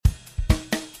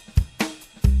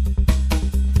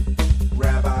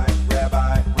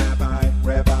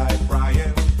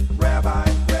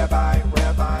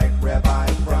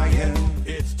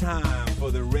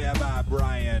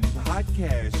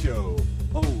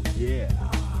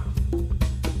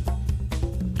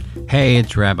Hey,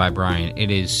 it's Rabbi Brian. It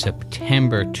is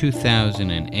September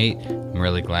 2008. I'm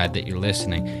really glad that you're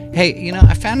listening. Hey,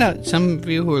 I found out some of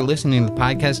you who are listening to the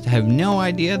podcast have no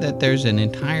idea that there's an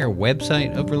entire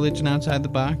website of Religion Outside the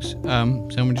Box.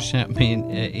 Someone just sent me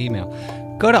an email.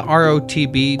 Go to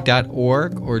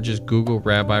rotb.org or just Google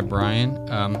Rabbi Brian,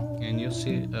 and you'll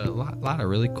see a lot of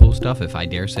really cool stuff, if I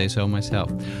dare say so myself.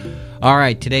 All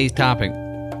right, today's topic.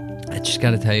 I just got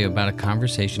to tell you about a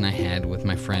conversation I had with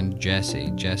my friend Jesse.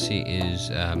 Jesse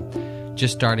is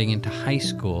just starting into high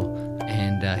school,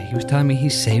 and he was telling me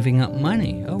he's saving up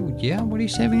money. Oh, yeah? What are you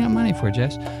saving up money for,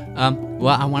 Jess?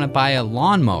 Well, I want to buy a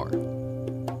lawnmower.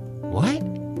 What?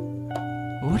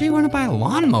 What do you want to buy a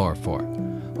lawnmower for?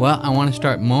 Well, I want to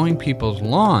start mowing people's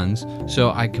lawns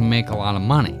so I can make a lot of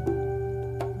money.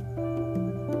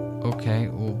 Okay,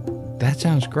 well, that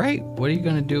sounds great. What are you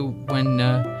going to do when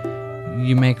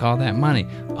you make all that money?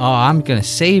 Oh, I'm going to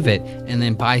save it and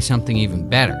then buy something even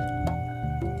better.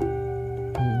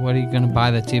 What are you going to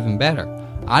buy that's even better?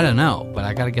 I don't know, but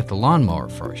I got to get the lawnmower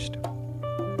first.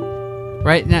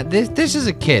 Right, now this is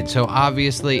a kid, so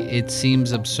obviously it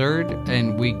seems absurd,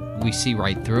 and we see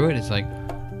right through it. It's like,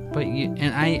 but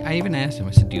I even asked him,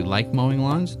 I said, do you like mowing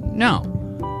lawns? No.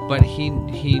 But he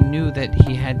knew that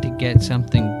he had to get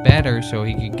something better so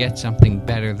he could get something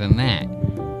better than that.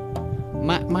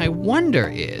 My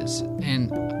wonder is,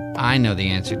 and I know the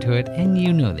answer to it, and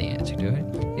you know the answer to it,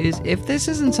 is if this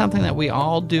isn't something that we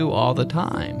all do all the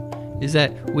time, is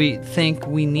that we think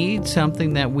we need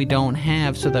something that we don't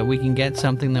have so that we can get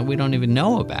something that we don't even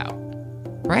know about.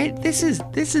 Right? This is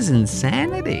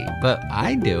insanity, but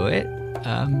I do it.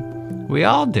 We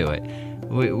all do it.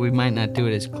 We might not do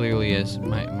it as clearly as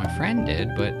my friend did,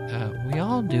 but we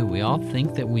all do. We all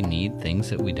think that we need things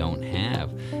that we don't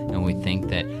have, and we think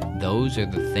that those are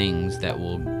the things that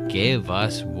will give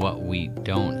us what we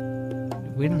don't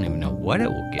even know what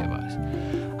it will give us.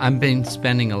 I've been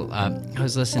spending I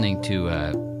was listening to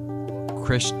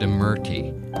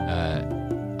Krishnamurti,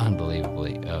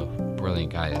 unbelievably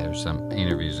brilliant guy. There's some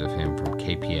interviews of him from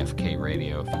KPFK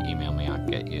Radio. If you email me, I'll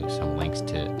get you some links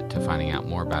to finding out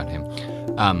more about him.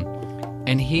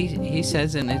 And he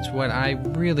says, and it's what I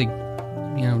really,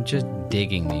 just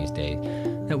digging these days,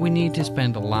 that we need to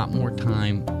spend a lot more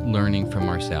time learning from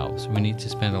ourselves. We need to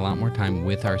spend a lot more time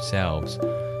with ourselves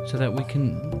so that we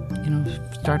can,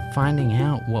 start finding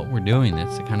out what we're doing.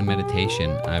 That's the kind of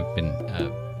meditation I've been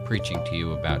preaching to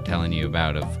you about, telling you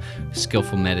about, of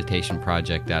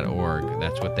skillfulmeditationproject.org.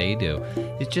 That's what they do.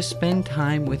 Is just spend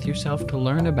time with yourself to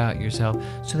learn about yourself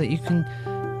so that you can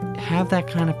have that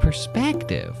kind of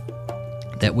perspective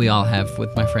that we all have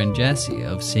with my friend Jesse,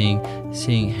 of seeing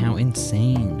how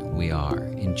insane we are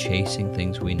in chasing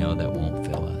things we know that won't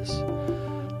fill us.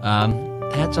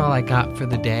 That's all I got for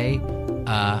the day.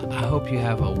 I hope you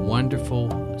have a wonderful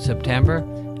September,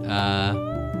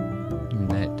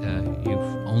 that you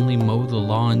only mow the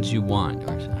lawns you want.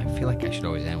 Or I feel like I should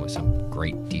always end with some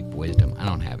great deep wisdom. I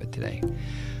don't have it today.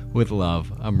 With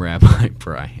love, I'm Rabbi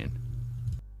Brian.